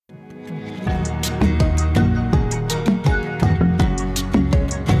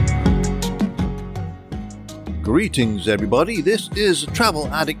Greetings, everybody. This is a Travel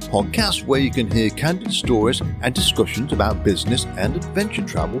Addict podcast where you can hear candid stories and discussions about business and adventure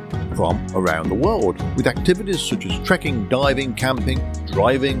travel from around the world, with activities such as trekking, diving, camping,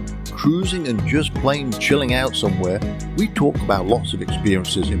 driving, cruising, and just plain chilling out somewhere. We talk about lots of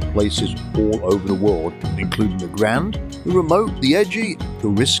experiences in places all over the world, including the grand, the remote, the edgy, the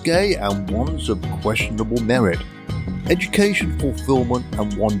risque, and ones of questionable merit. Education, fulfillment,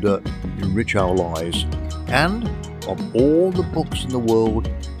 and wonder enrich our lives. And of all the books in the world,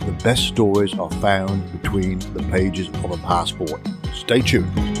 the best stories are found between the pages of a passport. Stay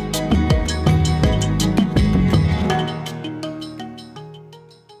tuned.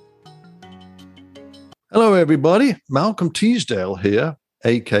 Hello, everybody. Malcolm Teasdale here,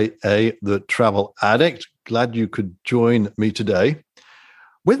 aka the Travel Addict. Glad you could join me today.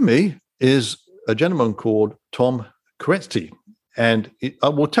 With me is a gentleman called Tom Koretzky. And I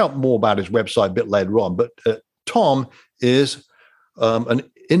will tell more about his website a bit later on. But Tom is an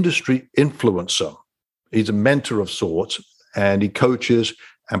industry influencer. He's a mentor of sorts, and he coaches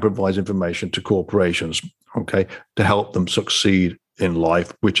and provides information to corporations, okay, to help them succeed in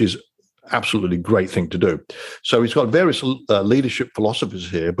life, which is absolutely great thing to do. So he's got various leadership philosophies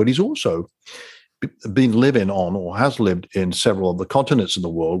here, but he's also been living on or has lived in several of the continents in the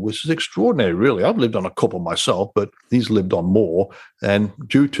world, which is extraordinary, really. I've lived on a couple myself, but he's lived on more. And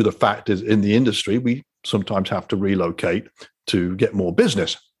due to the fact is in the industry, we sometimes have to relocate to get more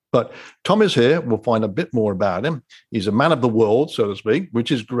business. But Tom is here. We'll find a bit more about him. He's a man of the world, so to speak,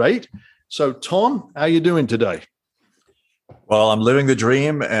 which is great. So, Tom, how are you doing today? Well, I'm living the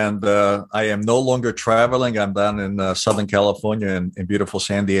dream, and I am no longer traveling. I'm down in Southern California in beautiful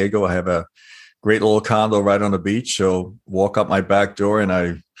San Diego. I have a great little condo right on the beach. So walk up my back door and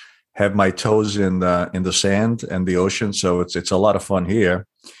I have my toes in the sand and the ocean. So it's a lot of fun here.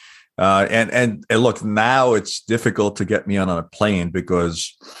 And look, now it's difficult to get me on a plane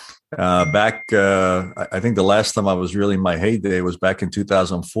because back, I think the last time I was really in my heyday was back in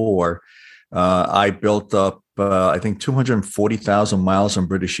 2004. I built up, I think 240,000 miles on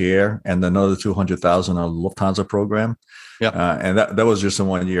British Air and another 200,000 on the Lufthansa program. Yeah, and that was just in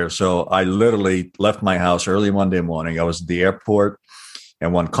 1 year. So I literally left my house early Monday morning. I was at the airport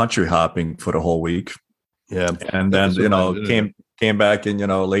and went country hopping for the whole week. Yeah, and then came back in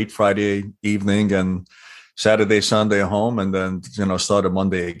late Friday evening and Saturday, Sunday home, and then started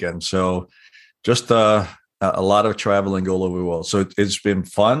Monday again. So just a lot of traveling all over the world. So it's been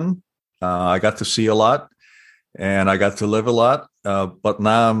fun. I got to see a lot, and I got to live a lot. But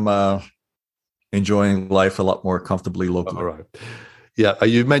now I'm enjoying life a lot more comfortably locally. All right. Yeah,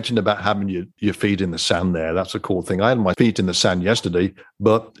 you mentioned about having your feet in the sand there. That's a cool thing. I had my feet in the sand yesterday,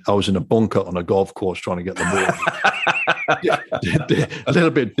 but I was in a bunker on a golf course trying to get the ball. A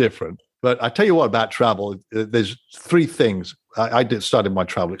little bit different. But I tell you what about travel, there's three things. I started my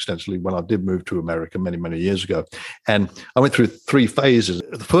travel extensively when I did move to America many, many years ago. And I went through three phases.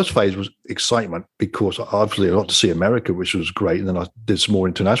 The first phase was excitement because obviously I got to see America, which was great. And then I did some more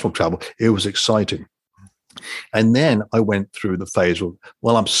international travel. It was exciting. And then I went through the phase of,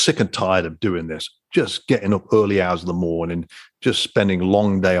 well, I'm sick and tired of doing this, just getting up early hours of the morning, just spending a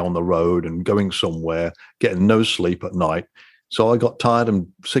long day on the road and going somewhere, getting no sleep at night. So I got tired and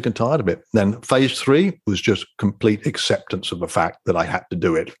sick and tired of it. Then phase 3 was just complete acceptance of the fact that I had to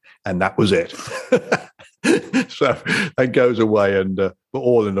do it. And that was it. So that goes away. And but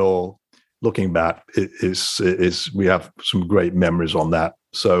all in all, looking back, we have some great memories on that.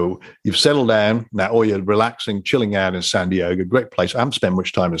 So you've settled down now, or you're relaxing, chilling out in San Diego. Great place. I haven't spent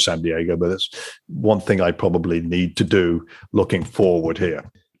much time in San Diego, but it's one thing I probably need to do looking forward here.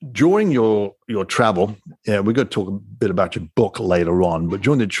 During your travel, we're going to talk a bit about your book later on, but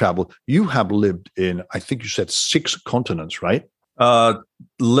during the travel, you have lived in, I think you said 6 continents, right?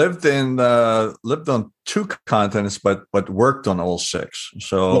 Lived on 2 continents, but worked on all 6.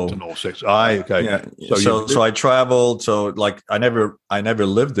 So worked on all 6. Okay. Yeah. So I traveled. So like I never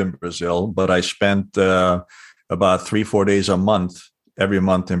lived in Brazil, but I spent about 3-4 days a month every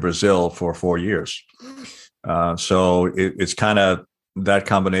month in Brazil for 4 years. So it's kind of that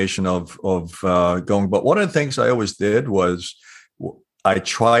combination of going. But one of the things I always did was I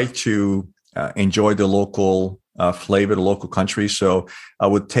try to enjoy the local flavor, the local country. So I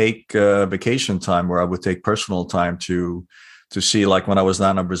would take vacation time, or I would take personal time to see, like when I was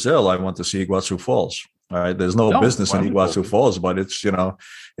down in Brazil, I went to see Iguazu Falls. All right. There's no business in Iguazu Falls, but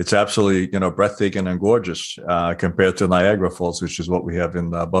it's absolutely, breathtaking and gorgeous compared to Niagara Falls, which is what we have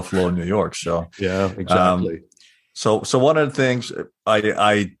in Buffalo, New York. So, yeah, exactly. So one of the things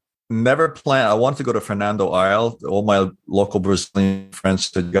I never planned. I wanted to go to Fernando Isle. All my local Brazilian friends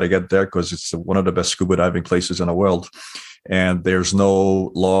said you got to get there because it's one of the best scuba diving places in the world. And there's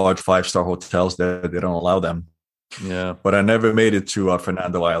no large 5-star hotels there. They don't allow them. Yeah. But I never made it to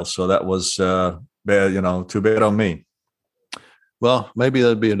Fernando Isle. So that was, bad, too bad on me. Well, maybe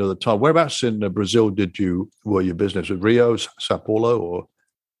there'll be another time. Whereabouts in Brazil were your business? With Rio, Sao Paulo, or?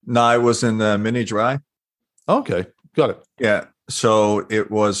 No, I was in Minas Gerais. Okay, got it. Yeah. So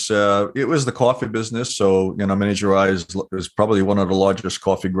it was the coffee business. So, Minas Gerais is probably one of the largest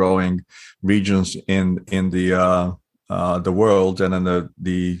coffee growing regions in the world. And then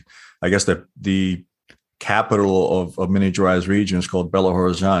the capital of Minas Gerais region is called Belo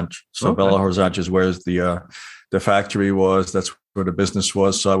Horizonte. So okay. Belo Horizonte is where the factory was. That's where the business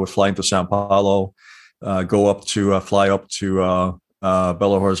was. So I would fly into Sao Paulo, fly up to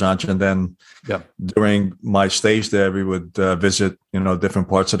Belo Horizonte, and then during my stays there, we would visit different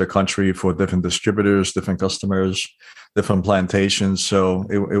parts of the country for different distributors, different customers, different plantations. So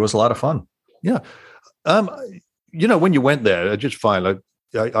it was a lot of fun. Yeah, when you went there, I just find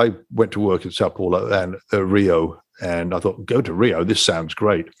I went to work in Sao Paulo and Rio, and I thought, go to Rio. This sounds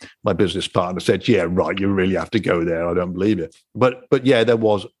great. My business partner said, "Yeah, right. You really have to go there." I don't believe it, but yeah, there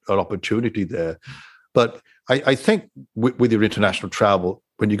was an opportunity there. But I think with your international travel,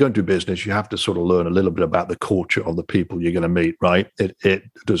 when you go into business, you have to sort of learn a little bit about the culture of the people you're going to meet, right? It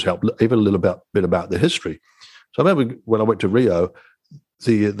does help, even a little bit about the history. So I remember when I went to Rio,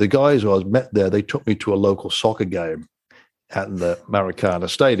 the guys who I was met there, they took me to a local soccer game at the Maracana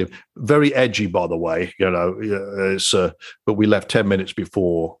Stadium. Very edgy, by the way, but we left 10 minutes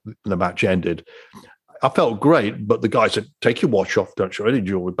before the match ended. I felt great, but the guy said, "Take your watch off, don't show any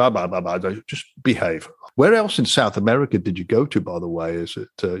jewelry, blah, blah, blah, blah. Just behave." Where else in South America did you go to, by the way? Is it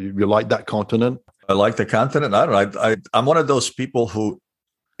you like that continent? I like the continent. I don't know. I'm one of those people who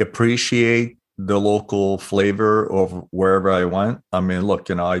appreciate the local flavor of wherever I went. I mean,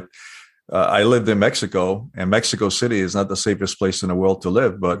 look, I lived in Mexico, and Mexico City is not the safest place in the world to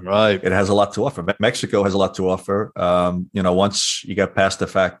live, but right. It has a lot to offer. Mexico has a lot to offer. Once you get past the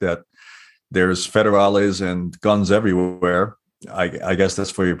fact that there's federales and guns everywhere, I guess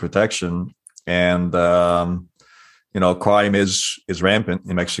that's for your protection. And, crime is rampant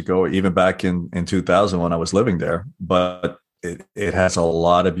in Mexico, even back in 2000 when I was living there. But it has a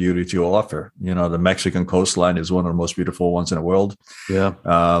lot of beauty to offer. The Mexican coastline is one of the most beautiful ones in the world. Yeah.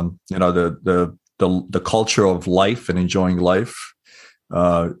 The culture of life and enjoying life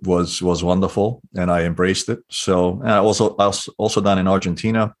was wonderful, and I embraced it. So, and I also done in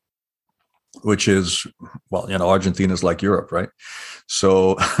Argentina, which is, Argentina is like Europe, right?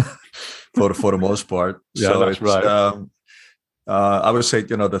 So for the most part. Yeah, so that's right. I would say,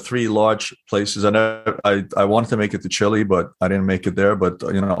 the three large places. I wanted to make it to Chile, but I didn't make it there. But,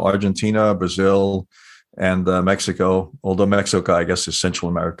 Argentina, Brazil, and Mexico, although Mexico, I guess, is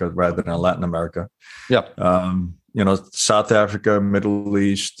Central America rather than Latin America. Yeah. South Africa, Middle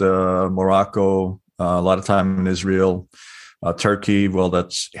East, Morocco, a lot of time in Israel. Turkey, well,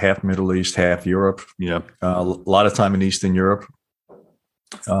 that's half Middle East, half Europe. Yeah, a lot of time in Eastern Europe,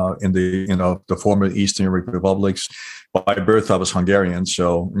 in the former Eastern republics. By birth, I was Hungarian,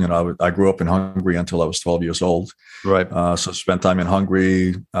 so I grew up in Hungary until I was 12 years old. Right. So spent time in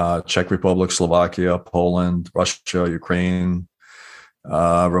Hungary, Czech Republic, Slovakia, Poland, Russia, Ukraine,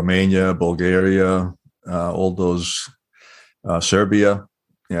 Romania, Bulgaria, all those. Serbia,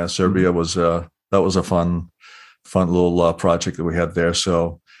 Serbia was that was a fun little project that we had there.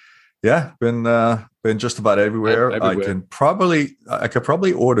 So been just about everywhere. I could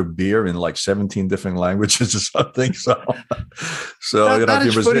probably order beer in like 17 different languages or something. So that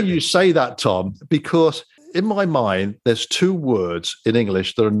is funny you say that, Tom, because in my mind there's two words in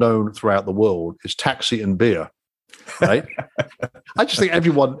English that are known throughout the world: is taxi and beer. Right? I just think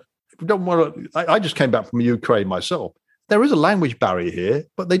everyone don't want to. I just came back from Ukraine myself. There is a language barrier here,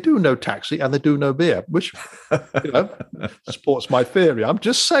 but they do know taxi and they do know beer, which supports my theory. I'm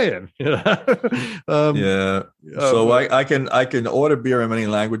just saying. So I can order beer in many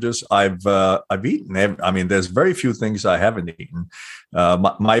languages. I've eaten. There's very few things I haven't eaten.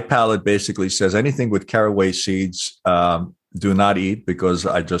 My palate basically says anything with caraway seeds, do not eat, because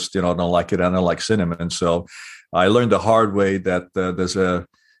I just don't like it. I don't like cinnamon. So I learned the hard way that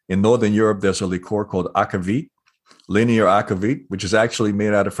in Northern Europe there's a liqueur called akavit. Linear akavit, which is actually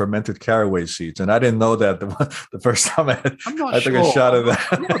made out of fermented caraway seeds, and I didn't know that the first time I took a shot of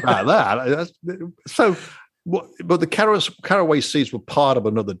that. About that. So But the caraway seeds were part of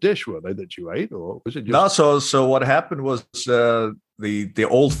another dish, were they, that you ate, or was it just? No, so what happened was the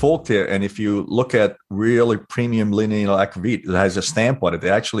old folk there, and if you look at really premium lineal aquavit, it has a stamp on it. They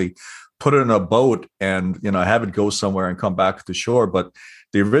actually put it in a boat and have it go somewhere and come back to shore. But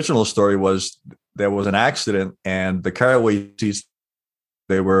the original story was there was an accident, and the caraway seeds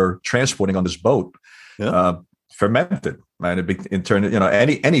they were transporting on this boat fermented. And it turned,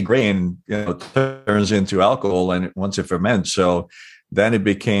 any grain, turns into alcohol, and once it ferments, so then it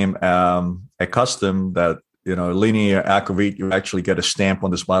became a custom that linear aquavit, you actually get a stamp on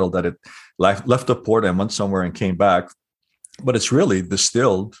this bottle that it left the port and went somewhere and came back. But it's really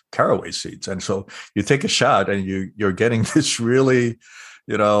distilled caraway seeds, and so you take a shot, and you're getting this really,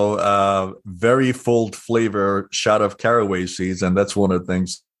 very full flavor shot of caraway seeds, and that's one of the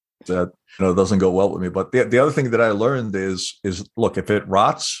things that doesn't go well with me. But the other thing that I learned is look, if it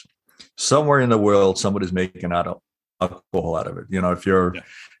rots, somewhere in the world somebody's making alcohol out of it. If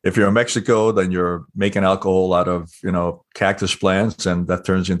you're in Mexico, then you're making alcohol out of cactus plants, and that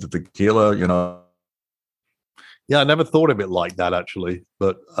turns into tequila. Yeah, I never thought of it like that actually,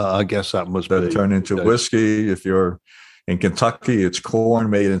 but I guess that must be turn into whiskey. If you're in Kentucky, it's corn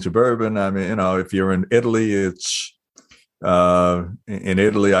made into bourbon. I mean, if you're in Italy, it's in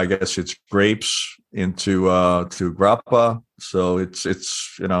Italy, I guess it's grapes into to grappa. So it's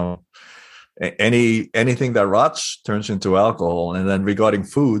anything that rots turns into alcohol. And then regarding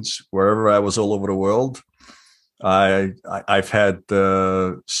foods, wherever I was all over the world, I've had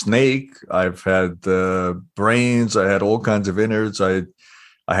snake, I've had brains, I had all kinds of innards, I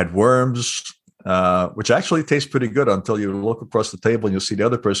had worms. Which actually tastes pretty good until you look across the table and you see the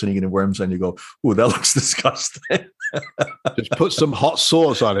other person eating worms and you go, "Ooh, that looks disgusting." Just put some hot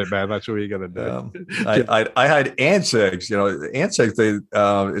sauce on it, man. That's what you're going to do. I had ants eggs. Ants eggs.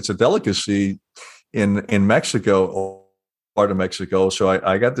 It's a delicacy in Mexico, or part of Mexico. So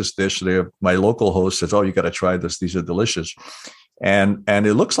I got this dish there. My local host says, "Oh, you got to try this. These are delicious," and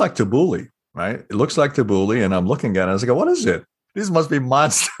it looks like tabbouleh, right? It looks like tabbouleh, and I'm looking at it. I was like, "What is it? These must be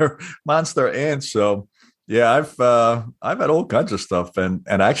monster ants." So yeah, I've had all kinds of stuff, and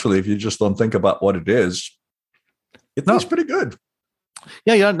actually, if you just don't think about what it is, it tastes pretty good.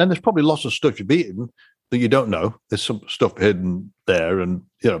 Yeah, and there's probably lots of stuff you've eaten that you don't know. There's some stuff hidden there, and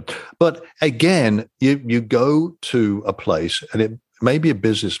But again, you go to a place, and it may be a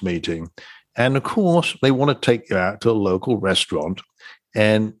business meeting, and of course they want to take you out to a local restaurant,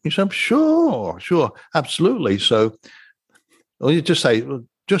 and you say, "Sure, absolutely." So. Or you just say,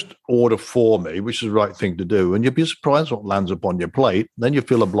 "Just order for me," which is the right thing to do. And you'll be surprised what lands up on your plate. Then you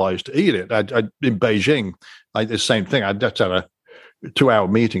feel obliged to eat it. In Beijing, the same thing. I just had a 2-hour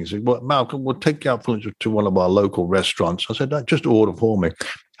meeting. Said, "Well, Malcolm, we'll take you out to one of our local restaurants." I said, "No, just order for me."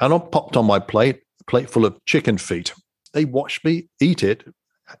 And I popped on my plate full of chicken feet. They watched me eat it,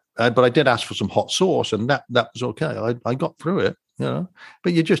 but I did ask for some hot sauce, and that was okay. I got through it,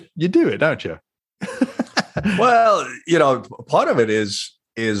 But you do it, don't you? Well, part of it is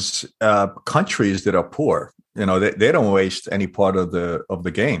countries that are poor. They don't waste any part of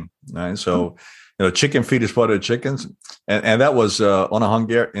the game, right? So, chicken feet is part of the chickens, and that was on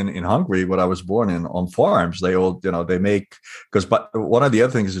a in Hungary, what I was born in, on farms. They all, they make, but one of the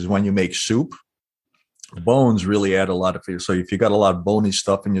other things is when you make soup, bones really add a lot of flavor. So if you got a lot of bony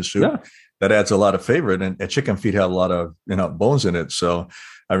stuff in your soup, that adds a lot of flavor. And chicken feet have a lot of bones in it. So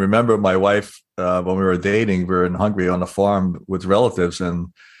I remember my wife, when we were dating, we were in Hungary on a farm with relatives, and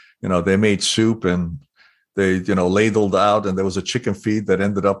they made soup, and they ladled out, and there was a chicken feet that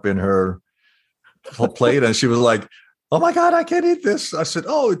ended up in her plate, and she was like, "Oh my God, I can't eat this." I said,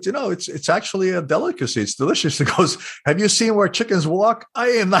 "Oh, it's actually a delicacy. It's delicious." She goes, "Have you seen where chickens walk? I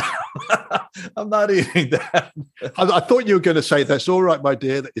am not. I'm not eating that." I thought you were going to say, "That's all right, my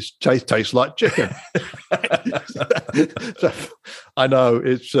dear. It tastes like chicken." So, I know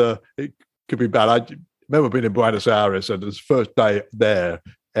it could be bad. I remember being in Buenos Aires, and it was the first day there,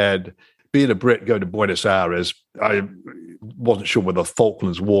 and being a Brit going to Buenos Aires, I wasn't sure whether the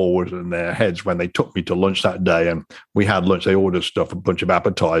Falklands War was in their heads when they took me to lunch that day, and we had lunch. They ordered stuff, a bunch of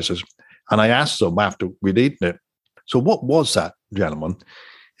appetizers, and I asked them after we'd eaten it, "So what was that, gentlemen?"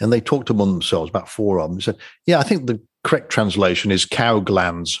 And they talked among themselves, about 4 of them. They said, "Yeah, I think the correct translation is cow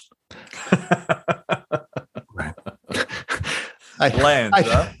glands." Glands,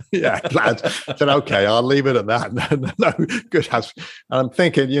 huh? Yeah, glands. I said, "Okay, I'll leave it at that." No, good. And I'm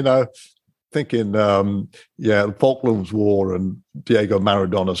thinking, the Falklands War and Diego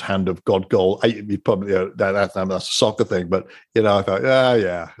Maradona's hand of God goal. Probably that's a soccer thing, but I thought,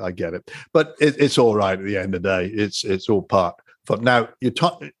 yeah, I get it. But it's all right at the end of the day. It's all part. But now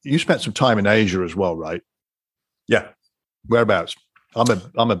you spent some time in Asia as well, right? Yeah. Whereabouts?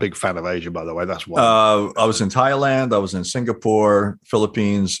 I'm a big fan of Asia, by the way. That's why. I was in Thailand. I was in Singapore,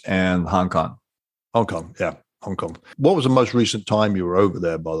 Philippines, and Hong Kong. Hong Kong, yeah, Hong Kong. What was the most recent time you were over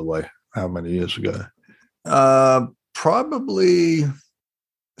there, by the way? How many years ago? Probably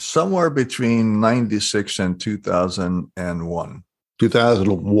somewhere between 96 and 2001.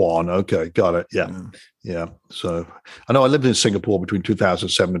 2001. Okay, got it. Yeah. So I know I lived in Singapore between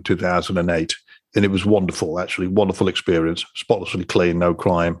 2007 and 2008, and it was wonderful, actually. Wonderful experience. Spotlessly clean, no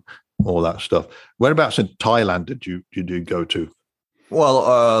crime, all that stuff. Whereabouts in Thailand did you go to?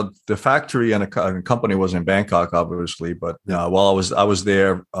 Well, the factory and a company was in Bangkok, obviously. But while I was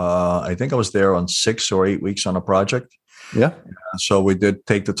there, I think I was there on 6 or 8 weeks on a project. Yeah. So we did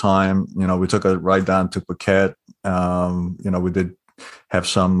take the time. We took a ride down to Phuket. We did have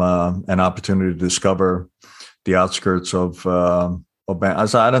an opportunity to discover the outskirts of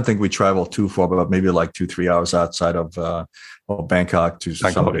Bangkok. I don't think we traveled too far, but maybe like 2-3 hours outside of Bangkok to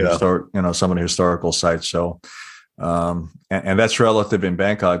some of the historical sites. So, and that's relative in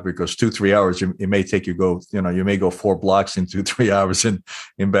Bangkok because 2-3 hours, it may take you you may go 4 blocks in 2-3 hours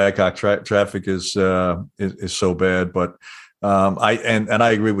in Bangkok. Traffic is so bad, but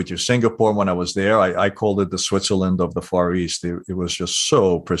I agree with you. Singapore, when I was there, I called it the Switzerland of the Far East. It was just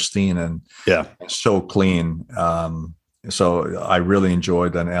so pristine and so clean. So I really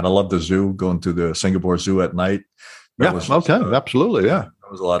enjoyed and I love the zoo. Going to the Singapore Zoo at night. Absolutely, yeah. It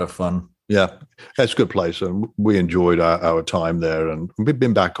was a lot of fun. Yeah, it's a good place, and we enjoyed our time there. And we've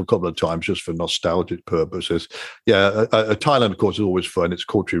been back a couple of times just for nostalgic purposes. Yeah, Thailand, of course, is always fun. It's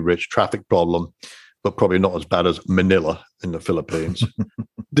culturally rich, traffic problem, but probably not as bad as Manila in the Philippines.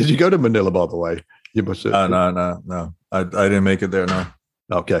 Did you go to Manila, by the way? You must have. No. I didn't make it there, no.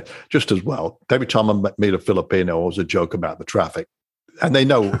 Okay, just as well. Every time I meet a Filipino, I always a joke about the traffic. And they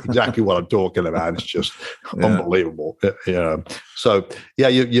know exactly what I'm talking about. It's just unbelievable. So, yeah,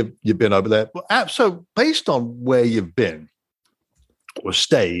 you've been over there. So based on where you've been or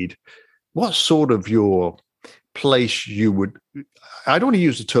stayed, what sort of your place you would – I don't want to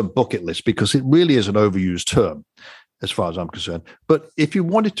use the term bucket list because it really is an overused term as far as I'm concerned. But if you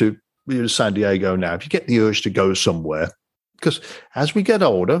wanted to, you're in San Diego now, if you get the urge to go somewhere, because as we get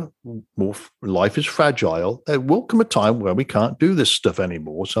older, more life is fragile. There will come a time where we can't do this stuff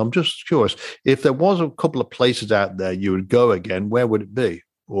anymore. So I'm just curious, if there was a couple of places out there you would go again, where would it be?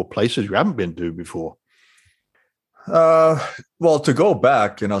 Or places you haven't been to before? Well, to go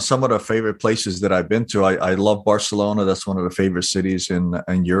back, some of the favorite places that I've been to, I love Barcelona. That's one of the favorite cities in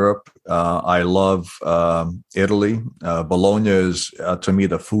Europe. I love Italy. Bologna is, to me,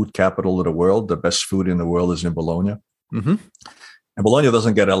 the food capital of the world. The best food in the world is in Bologna. Mm-hmm. And Bologna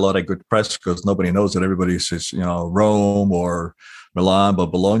doesn't get a lot of good press because nobody knows that. Everybody says, Rome or Milan, but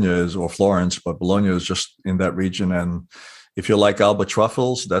Bologna is, or Florence, but Bologna is just in that region. And if you like Alba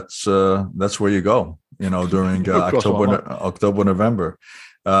truffles, that's where you go, during October, November.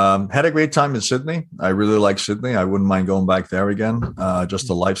 Had a great time in Sydney. I really like Sydney. I wouldn't mind going back there again, just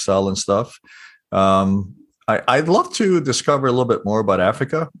the lifestyle and stuff. I'd love to discover a little bit more about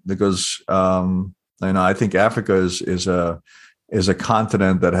Africa because, I think Africa is a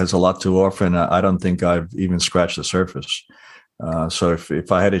continent that has a lot to offer, and I don't think I've even scratched the surface. So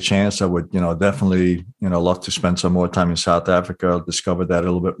if I had a chance, I would, definitely, love to spend some more time in South Africa, discover that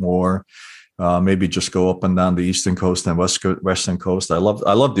a little bit more. Maybe just go up and down the eastern coast and western coast. I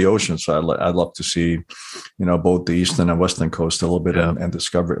love the ocean, so I'd love to see, both the eastern and western coast a little bit and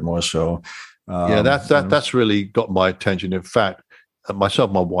discover it more. So that's really got my attention. In fact, myself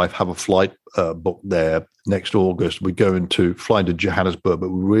and my wife have a flight booked there next August. We're flying to Johannesburg,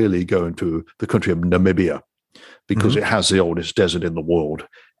 but we're really going to the country of Namibia because it has the oldest desert in the world.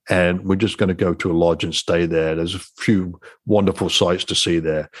 And we're just going to go to a lodge and stay there. There's a few wonderful sights to see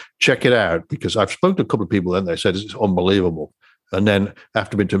there. Check it out because I've spoken to a couple of people and they said it's unbelievable. And then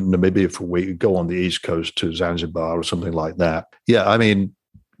after being to Namibia for a week, go on the East Coast to Zanzibar or something like that. Yeah, I mean,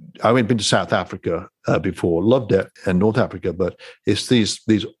 I haven't been to South Africa before, loved it, and North Africa, but it's these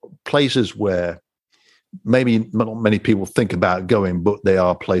places where maybe not many people think about going, but they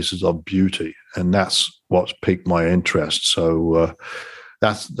are places of beauty, and that's what's piqued my interest. So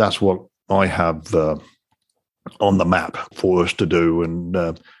that's what I have on the map for us to do.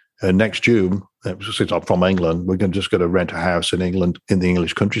 And next June, since I'm from England, we're just going to rent a house in England, in the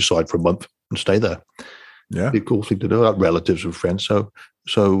English countryside for a month and stay there. Yeah, be a cool thing to do. Our relatives and friends.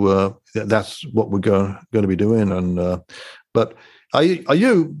 So that's what we're going to be doing. And but are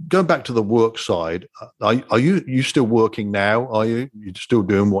you going back to the work side? Are you still working now? Are you still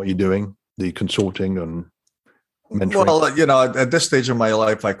doing what you're doing, the consulting and mentoring? Well, at this stage of my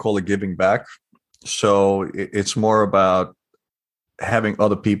life, I call it giving back. So it's more about having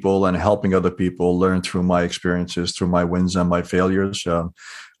other people and helping other people learn through my experiences, through my wins and my failures.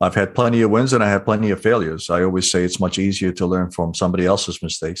 I've had plenty of wins and I had plenty of failures. I always say it's much easier to learn from somebody else's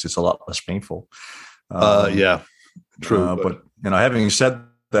mistakes. It's a lot less painful. Yeah, true. But having said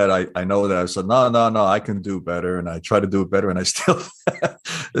that, I know that I said, no, I can do better. And I try to do it better and I still,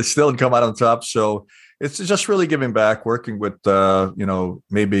 it still come out on top. So it's just really giving back, working with,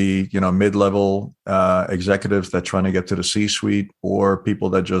 maybe, mid-level executives that trying to get to the C-suite, or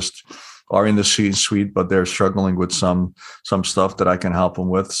people that just are in the C-suite, but they're struggling with some stuff that I can help them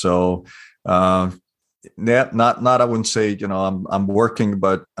with. So, I wouldn't say, I'm working,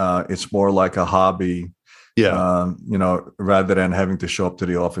 but it's more like a hobby. Yeah. Rather than having to show up to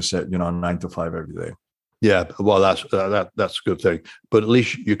the office at 9 to 5 every day. Yeah, well, that's a good thing. But at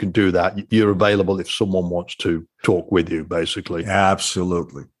least you can do that. You're available if someone wants to talk with you, basically.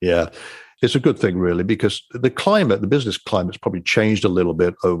 Absolutely. Yeah, it's a good thing, really, because the business climate's probably changed a little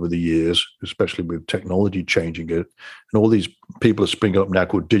bit over the years, especially with technology changing it. And all these people are springing up now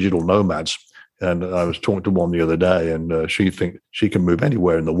called digital nomads. And I was talking to one the other day, and she thinks she can move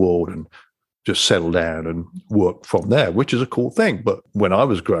anywhere in the world and just settle down and work from there, which is a cool thing. But when I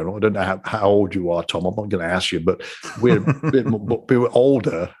was growing up, I don't know how old you are, Tom. I'm not going to ask you, but we were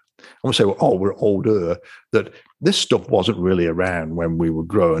older. I want to say, we're older, that this stuff wasn't really around when we were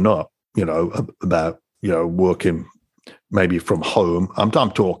growing up, about, working maybe from home. I'm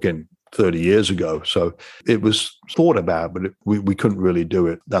talking 30 years ago. So it was thought about, but we couldn't really do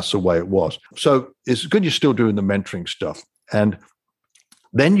it. That's the way it was. So it's good you're still doing the mentoring stuff. And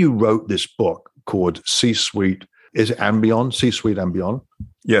then you wrote this book called C-Suite. Is it and Beyond? C-Suite and Beyond?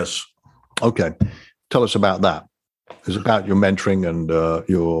 Yes. Okay. Tell us about that. It's about your mentoring and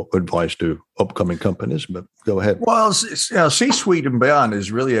your advice to upcoming companies, but go ahead. Well, C-Suite and Beyond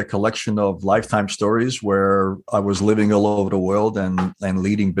is really a collection of lifetime stories where I was living all over the world and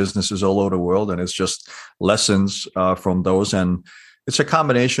leading businesses all over the world. And it's just lessons from those. And it's a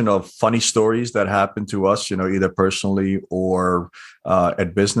combination of funny stories that happen to us, either personally or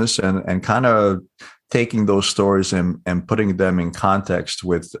at business, and kind of taking those stories and putting them in context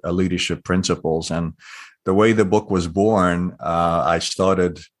with leadership principles. And the way the book was born, I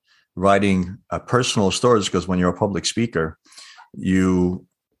started writing personal stories, because when you're a public speaker, you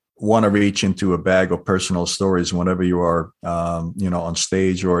want to reach into a bag of personal stories whenever you are, on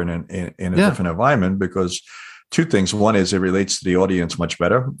stage or in a different environment, because two things. One is it relates to the audience much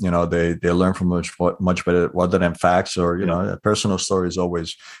better. They learn from much better rather than facts or, a personal story is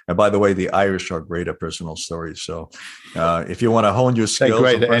always. And by the way, the Irish are great at personal stories. So if you want to hone your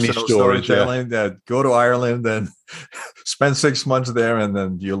skills of personal storytelling, go to Ireland and spend 6 months there, and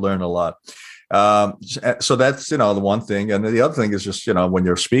then you'll learn a lot. So that's, the one thing. And then the other thing is just, when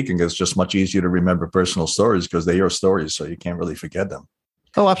you're speaking, it's just much easier to remember personal stories because they're your stories. So you can't really forget them.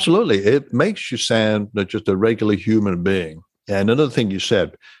 Oh, absolutely. It makes you sound like just a regular human being. And another thing you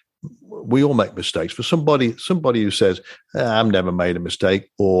said, we all make mistakes. For somebody who says, I've never made a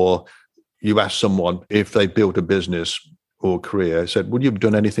mistake, or you ask someone if they built a business or career, said, would you have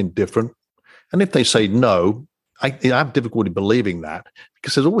done anything different? And if they say no, I have difficulty believing that,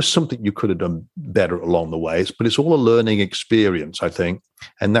 because there's always something you could have done better along the way. But it's all a learning experience, I think.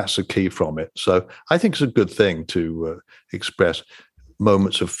 And that's the key from it. So I think it's a good thing to express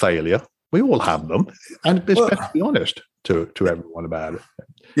moments of failure. We all have them, and it's better to be honest to everyone about it.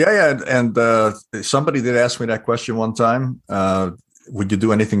 Yeah. And somebody did ask me that question one time. Would you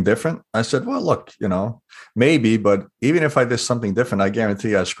do anything different? I said, well, look, maybe, but even if I did something different, I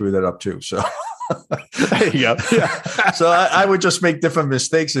guarantee I screwed that up too. So there you go. Yeah. So I would just make different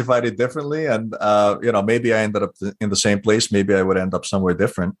mistakes if I did differently. And, maybe I ended up in the same place. Maybe I would end up somewhere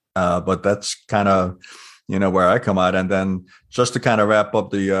different. But that's kind of, where I come out. And then just to kind of wrap up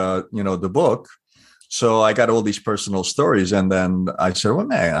the book. So I got all these personal stories. And then I said, well,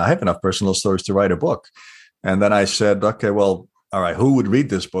 man, I have enough personal stories to write a book. And then I said, okay, well, all right, who would read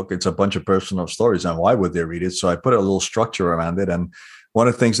this book? It's a bunch of personal stories. And why would they read it? So I put a little structure around it. And one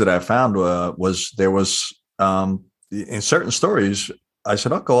of the things that I found was there was in certain stories, I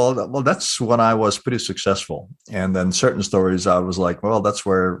said, okay, well, that's when I was pretty successful. And then certain stories, I was like, well, that's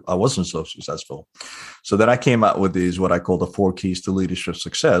where I wasn't so successful. So then I came out with these, what I call the 4 keys to leadership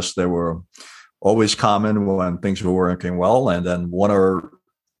success. They were always common when things were working well. And then one or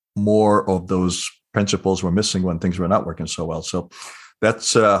more of those principles were missing when things were not working so well. So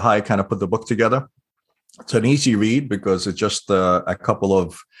that's how I kind of put the book together. It's an easy read because it's just a couple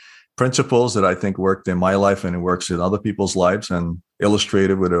of principles that I think worked in my life and it works in other people's lives, and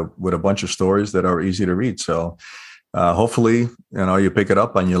illustrated with a bunch of stories that are easy to read. So hopefully, you pick it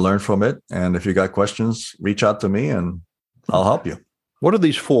up and you learn from it. And if you got questions, reach out to me and I'll help you. What are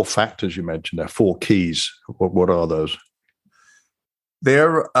these 4 factors you mentioned there? 4 keys. What are those?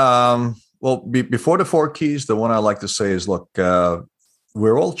 They're, before the 4 keys, the one I like to say is, look,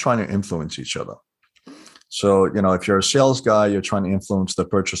 we're all trying to influence each other. So, if you're a sales guy, you're trying to influence the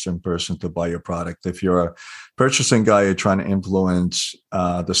purchasing person to buy your product. If you're a purchasing guy, you're trying to influence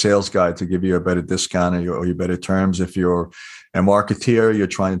the sales guy to give you a better discount or your better terms. If you're a marketeer, you're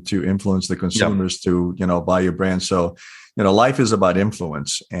trying to influence the consumers to, buy your brand. So, life is about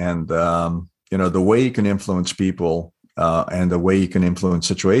influence. And, the way you can influence people and the way you can influence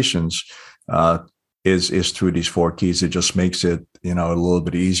situations is through these 4 keys. It just makes it, a little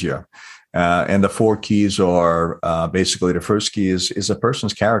bit easier. And the 4 keys are basically, the first key is a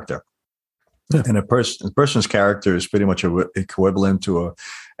person's character. Yeah. And a person's character is pretty much equivalent to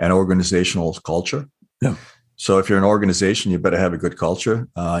an organizational culture. Yeah. So if you're an organization, you better have a good culture,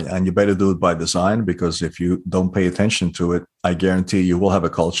 and you better do it by design, because if you don't pay attention to it, I guarantee you will have a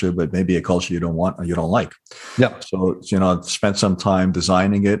culture, but maybe a culture you don't want or you don't like. Yeah. So, spend some time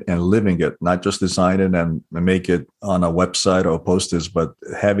designing it and living it, not just design it and make it on a website or posters, but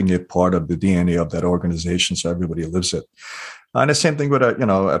having it part of the DNA of that organization so everybody lives it. And the same thing with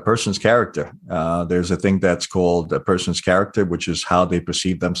a person's character. There's a thing that's called a person's character, which is how they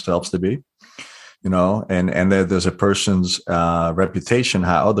perceive themselves to be. And there's a person's reputation,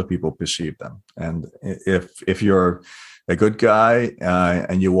 how other people perceive them. And if you're a good guy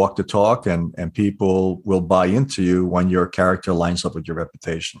and you walk the talk, and people will buy into you when your character lines up with your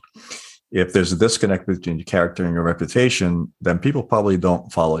reputation. If there's a disconnect between your character and your reputation, then people probably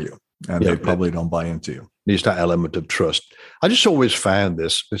don't follow you, and they probably don't buy into you. There's that element of trust. I just always found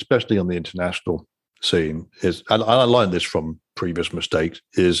this, especially on the international scene, I learned this from previous mistakes,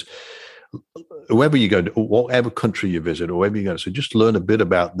 is wherever you go, whatever country you visit, or wherever you go, so just learn a bit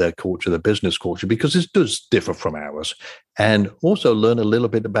about their culture, their business culture, because this does differ from ours, and also learn a little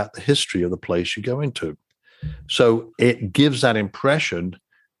bit about the history of the place you go into. So it gives that impression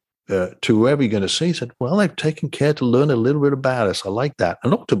to whoever you're going to see, said, well, they've taken care to learn a little bit about us. I like that.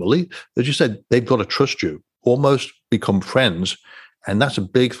 And ultimately, as you said, they've got to trust you, almost become friends. And that's a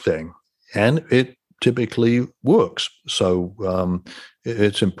big thing. And it typically works. So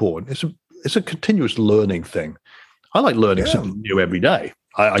it's important. It's a continuous learning thing. I like learning something new every day.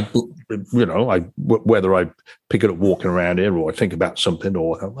 Whether I pick it up walking around here, or I think about something,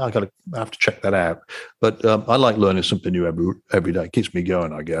 or I have to check that out. But I like learning something new every day. It keeps me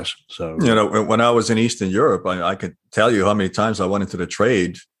going, I guess. So when I was in Eastern Europe, I could tell you how many times I went into the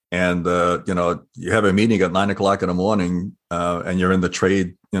trade, and you have a meeting at 9:00 in the morning, and you're in the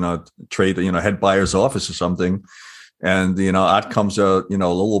trade head buyer's office or something. And, out comes a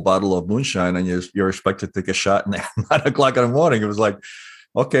little bottle of moonshine, and you're expected to take a shot at 9:00 in the morning. It was like,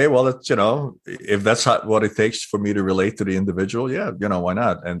 okay, well, it's, if that's what it takes for me to relate to the individual, why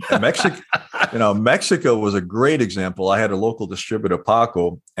not? And Mexico, Mexico was a great example. I had a local distributor,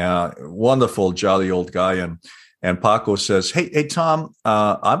 Paco, wonderful, jolly old guy. And Paco says, hey, Tom,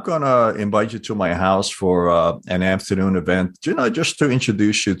 I'm going to invite you to my house for an afternoon event, just to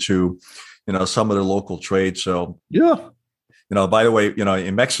introduce you to some of the local trades. So, by the way,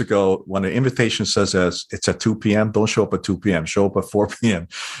 in Mexico, when the invitation says it's at 2 p.m., don't show up at 2 p.m., show up at 4 p.m.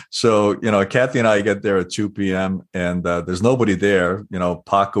 So, Kathy and I get there at 2 p.m. and there's nobody there.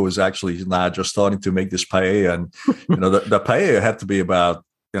 Paco is actually now just starting to make this paella. And, the paella had to be about,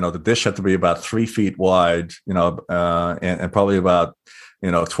 the dish had to be about 3 feet wide, and probably about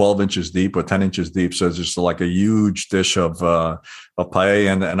 12 inches deep or 10 inches deep. So it's just like a huge dish of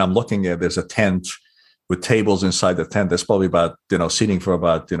paella. And I'm looking at, there's a tent with tables inside the tent. There's probably about, seating for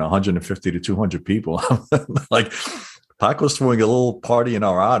about, 150 to 200 people. Like Paco's throwing a little party in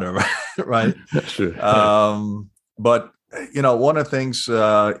our honor, right? That's true. But, one of the things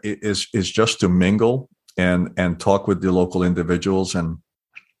is just to mingle and talk with the local individuals. And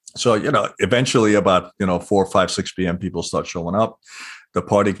so, eventually about, 4, 5, 6 p.m., people start showing up. The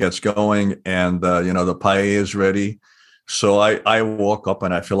party gets going, and, the paella is ready. So I walk up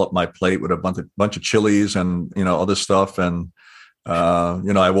and I fill up my plate with a bunch of chilies and, other stuff. And,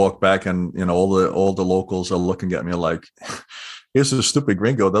 I walk back, and, all the locals are looking at me like, here's a stupid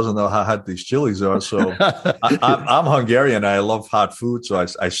gringo, doesn't know how hot these chilies are. So I'm Hungarian. I love hot food. So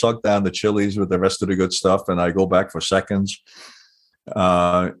I suck down the chilies with the rest of the good stuff, and I go back for seconds.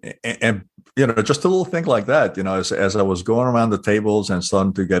 And just a little thing like that, as I was going around the tables and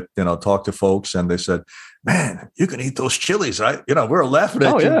starting to get, talk to folks, and they said, man, you can eat those chilies, right? We're laughing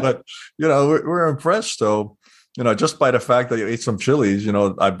at you, but, we're impressed. So, just by the fact that you ate some chilies,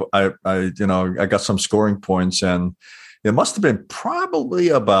 I got some scoring points, and it must have been probably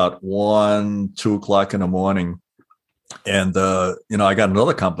about 1, 2 o'clock in the morning. And, I got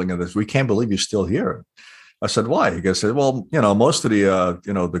another compliment of this. We can't believe you're still here. I said, why? He said, well, most of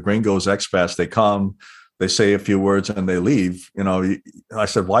the gringos, expats, they come, they say a few words and they leave. I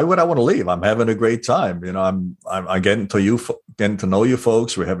said, why would I want to leave? I'm having a great time. I'm getting to know you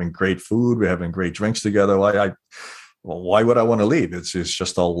folks. We're having great food. We're having great drinks together. Why would I want to leave? It's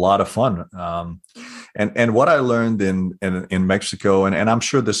just a lot of fun. And what I learned in Mexico, and I'm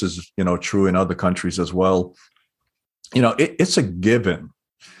sure this is, true in other countries as well, it's a given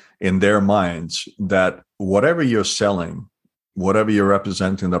in their minds that whatever you're selling, whatever you're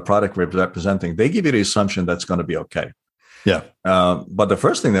representing, the product representing, they give you the assumption that's going to be okay. Yeah. But the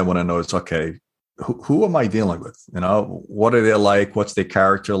first thing they want to know is, okay, who am I dealing with? What are they like? What's their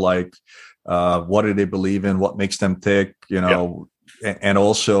character like? What do they believe in? What makes them tick? And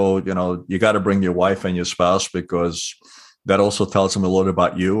also, you got to bring your wife and your spouse, because that also tells them a lot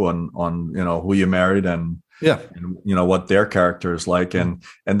about you on who you married and what their character is like. And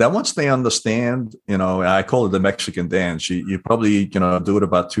then once they understand, I call it the Mexican dance. You probably, do it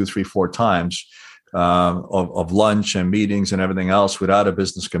about 2, 3, 4 times of lunch and meetings and everything else without a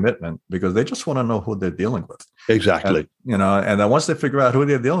business commitment, because they just want to know who they're dealing with. Exactly. And then once they figure out who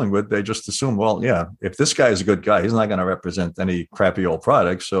they're dealing with, they just assume, well, yeah, if this guy is a good guy, he's not going to represent any crappy old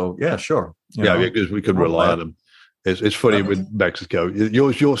product. So yeah, sure. Because we could rely on them. It's funny with Mexico.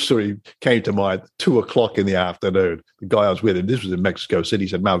 Your story came to mind 2:00 in the afternoon. The guy I was with, and this was in Mexico City,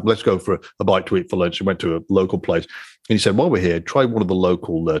 said, "Malcolm, let's go for a bite to eat for lunch." We went to a local place, and he said, "While we're here, try one of the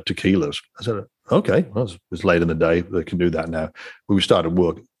local tequilas." I said, "Okay." Well, it's late in the day; they can do that now. We started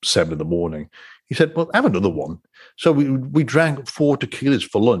work at 7 a.m. He said, "Well, have another one." So we drank 4 tequilas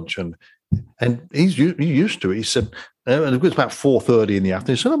for lunch, and he's used to it. He said, and it was about 4:30 in the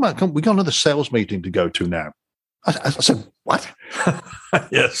afternoon. He said, "Oh, Malcolm, we got another sales meeting to go to now." I said, "What?"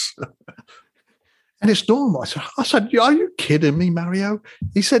 Yes. And it's normal. I said, "Are you kidding me, Mario?"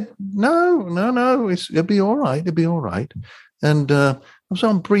 He said, No. It'll be all right. It'll be all right. And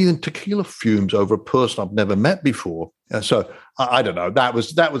I'm breathing tequila fumes over a person I've never met before. So I don't know. That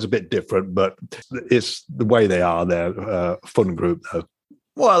was a bit different, but it's the way they are. They're a fun group, though.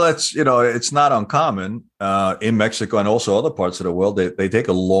 Well, it's not uncommon in Mexico and also other parts of the world. They take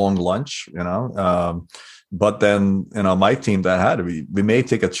a long lunch, but then, my team that had it, we may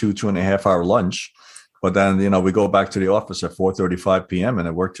take a 2.5 hour lunch, but then, we go back to the office at 4:35 p.m. and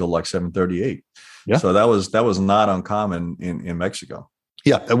it worked till like 7:38. Yeah. So that was not uncommon in Mexico.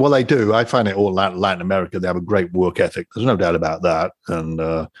 Yeah, well, they do. I find it all Latin America. They have a great work ethic. There's no doubt about that. And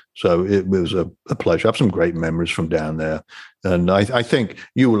so it was a pleasure. I have some great memories from down there. And I think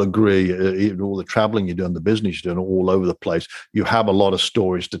you will agree, all the traveling you're doing, the business you're doing all over the place, you have a lot of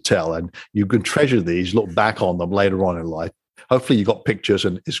stories to tell. And you can treasure these, look back on them later on in life. Hopefully you got pictures,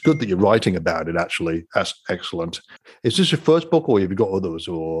 and it's good that you're writing about it, actually. That's excellent. Is this your first book, or have you got others,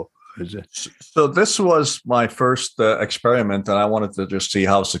 or... So this was my first experiment, and I wanted to just see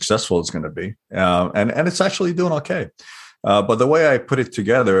how successful it's going to be. And it's actually doing okay. But the way I put it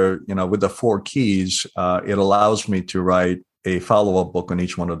together, with the 4 keys, it allows me to write a follow-up book on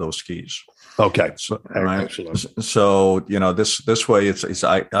each one of those keys. Okay. Right. Excellent. So, this way it's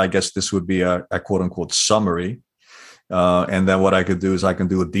I guess this would be a quote unquote summary. And then what I could do is I can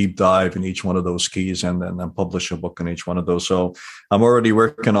do a deep dive in each one of those keys and then publish a book on each one of those. So I'm already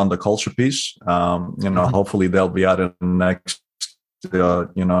working on the culture piece. Hopefully they'll be out in the next,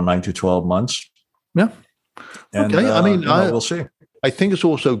 9 to 12 months. Yeah. And, okay. We'll see. I think it's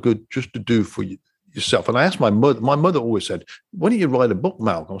also good just to do for yourself. And I asked my mother. My mother always said, "Why don't you write a book,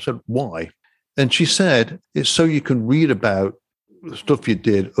 Malcolm?" I said, "Why?" And she said, "It's so you can read about the stuff you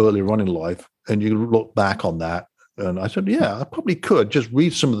did earlier on in life, and you look back on that." And I said, "Yeah, I probably could just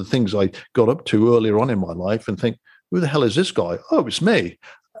read some of the things I got up to earlier on in my life and think, who the hell is this guy? Oh, it's me."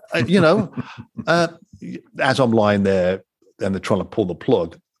 As I'm lying there and they're trying to pull the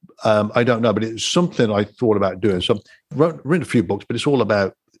plug, I don't know, but it's something I thought about doing. So I've written a few books, but it's all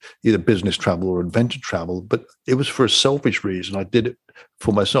about either business travel or adventure travel. But it was for a selfish reason. I did it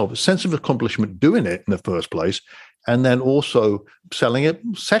for myself, a sense of accomplishment doing it in the first place. And then also selling it,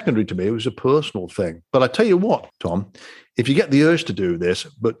 secondary to me, it was a personal thing. But I tell you what, Tom, if you get the urge to do this,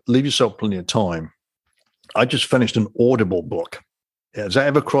 but leave yourself plenty of time, I just finished an Audible book. Has that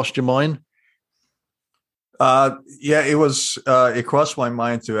ever crossed your mind? Yeah, it was. It crossed my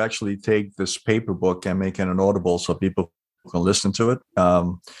mind to actually take this paper book and make it an Audible so people can listen to it.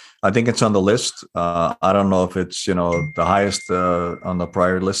 I think it's on the list. I don't know if it's the highest on the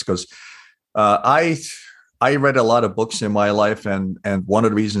prior list, because I read a lot of books in my life, and one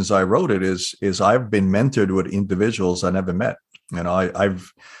of the reasons I wrote it is I've been mentored with individuals I never met. You know,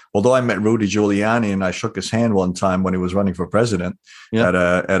 although I met Rudy Giuliani and I shook his hand one time when he was running for president at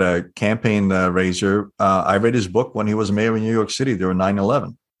a campaign raiser, I read his book when he was mayor in New York City during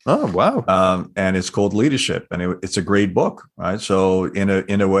 9/11. Oh, wow. And it's called Leadership, and it's a great book, right? So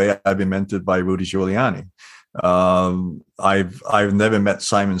in a way, I've been mentored by Rudy Giuliani. I've never met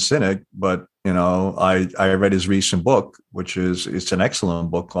Simon Sinek, but you know, I read his recent book, which it's an excellent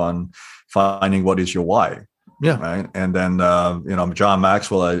book on finding what is your why. Yeah. Right. And then you know, John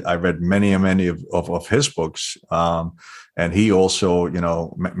Maxwell, I read many of his books, and he also, you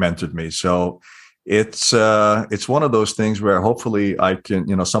know, mentored me. So it's one of those things where hopefully I can,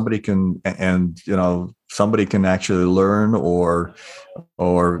 you know, somebody can actually learn or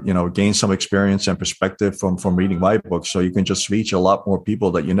you know, gain some experience and perspective from reading my book, so you can just reach a lot more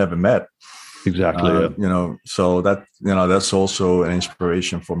people that you never met. Exactly. You know, so that, you know, that's also an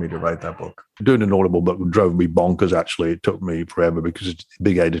inspiration for me to write that book. Doing an Audible book drove me bonkers. Actually, it took me forever because it's a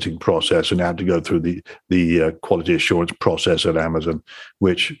big editing process, and I had to go through the quality assurance process at Amazon,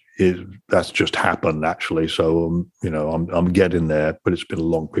 that's just happened actually. So you know, I'm getting there, but it's been a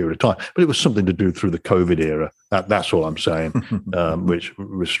long period of time. But it was something to do through the COVID era. That's all I'm saying, which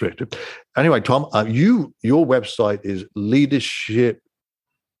restricted. Anyway, Tom, your website is Leadership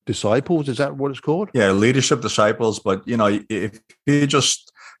Disciples, is that what it's called? Yeah, Leadership Disciples. But you know, if you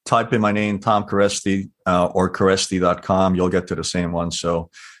just type in my name, Tom Caresti, or Caresti.com, you'll get to the same one. So,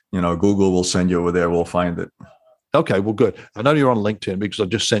 you know, Google will send you over there. We'll find it. Okay, well, good. I know you're on LinkedIn because I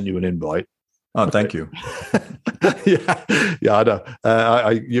just sent you an invite. Oh, thank you. yeah, I know.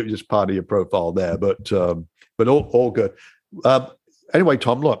 You're just part of your profile there, but all good. Anyway,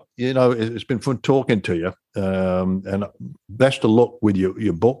 Tom, look, you know, it's been fun talking to you, and best of luck with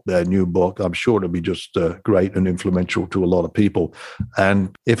your book, their new book. I'm sure it'll be just great and influential to a lot of people.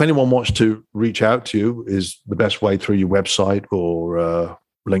 And if anyone wants to reach out to you, is the best way through your website or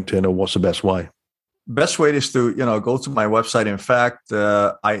LinkedIn, or what's the best way? Best way is to, you know, go to my website. In fact,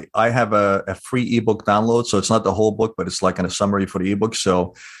 I have a free ebook download, so it's not the whole book, but it's like a summary for the ebook.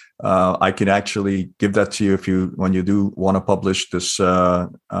 So I can actually give that to you when you do want to publish this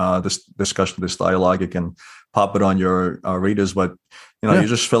discussion, this dialogue. You can pop it on your readers, but you know, you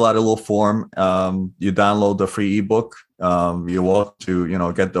just fill out a little form. You download the free ebook. You want to, you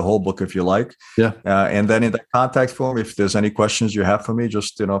know, get the whole book if you like. Yeah. And then in the contact form, if there's any questions you have for me,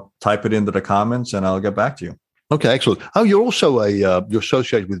 just, you know, type it into the comments and I'll get back to you. Okay, excellent. Oh, you're also you're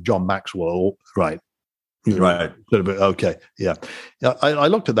associated with John Maxwell, right? Right. A little bit. Okay. Yeah. I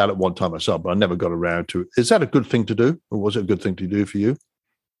looked at that at one time myself, but I never got around to it. Is that a good thing to do? Or was it a good thing to do for you?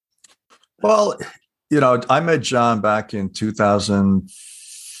 Well, you know, I met John back in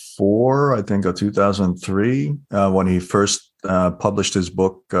 2004, I think, or 2003, when he first published his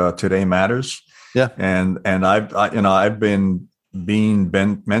book, Today Matters. Yeah. And I've been being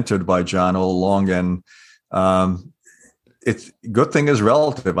mentored by John all along, and it's good thing is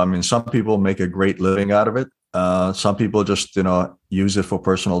relative. I mean, some people make a great living out of it. Some people just, you know, use it for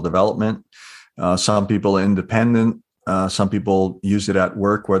personal development. Some people are independent. Some people use it at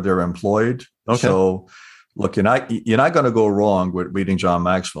work where they're employed. Okay. So look, you're not going to go wrong with reading John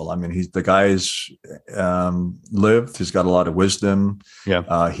Maxwell. I mean, the guy's lived. He's got a lot of wisdom.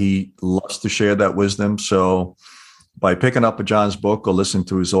 Yeah. He loves to share that wisdom. So by picking up John's book or listen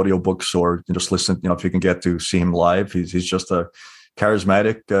to his audiobooks, or just listen, you know, if you can get to see him live, he's just a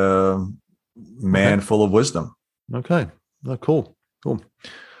charismatic man full of wisdom. Okay. Oh, cool.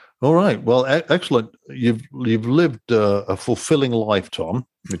 All right. Well, excellent. You've lived a fulfilling life, Tom,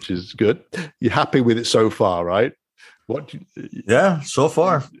 which is good. You're happy with it so far, right? Yeah, so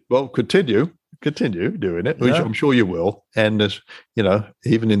far. Well, continue doing it, which I'm sure you will. And as you know,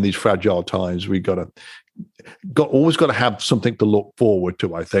 even in these fragile times, we always got to have something to look forward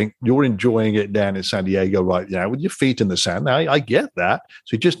to. I think you're enjoying it down in San Diego right now with your feet in the sand. I get that.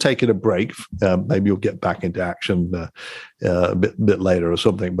 So you're just taking a break. Maybe you'll get back into action a bit later or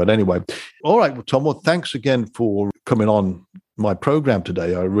something. But anyway, all right. Well, Tom, thanks again for coming on my program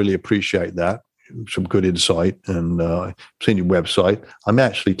today. I really appreciate that. Some good insight, and I've seen your website. I may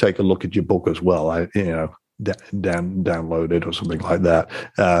actually take a look at your book as well. Download it or something like that,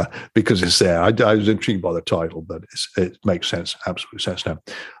 because it's there. I was intrigued by the title, but it makes sense, absolute sense now.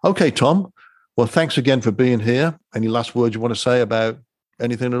 Okay, Tom. Well, thanks again for being here. Any last words you want to say about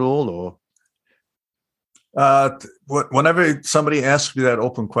anything at all, or? Whenever somebody asks me that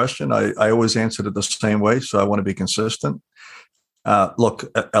open question, I always answer it the same way. So I want to be consistent.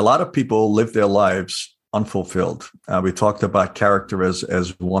 Look, a lot of people live their lives unfulfilled. We talked about character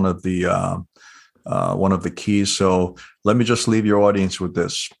as one of the one of the keys. So let me just leave your audience with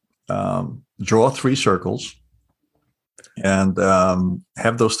this. Draw 3 circles and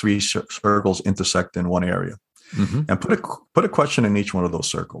have those 3 circles intersect in one area. Mm-hmm. And put a question in each one of those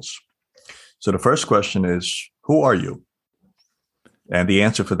circles. So the first question is, who are you? And the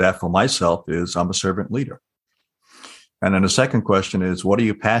answer for that for myself is, I'm a servant leader. And then the second question is, what are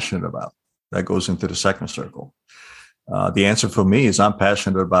you passionate about? That goes into the second circle. The answer for me is, I'm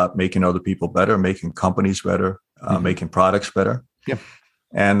passionate about making other people better, making companies better, making products better. Yeah.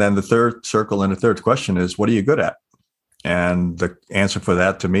 And then the third circle and the third question is, what are you good at? And the answer for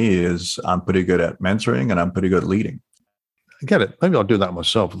that to me is, I'm pretty good at mentoring and I'm pretty good at leading. I get it. Maybe I'll do that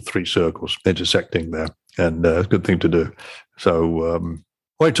myself with 3 circles intersecting there. And it's a good thing to do. So, all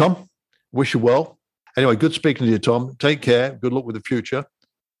right, Tom, wish you well. Anyway, good speaking to you, Tom. Take care. Good luck with the future.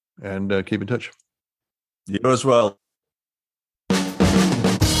 And keep in touch. You as well.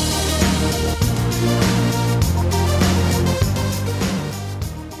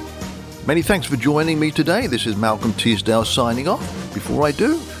 Many thanks for joining me today. This is Malcolm Teasdale signing off. Before I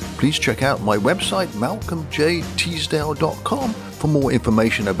do, please check out my website, malcolmjteasdale.com, for more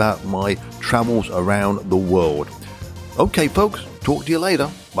information about my travels around the world. Okay, folks, talk to you later.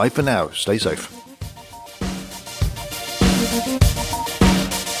 Bye for now. Stay safe.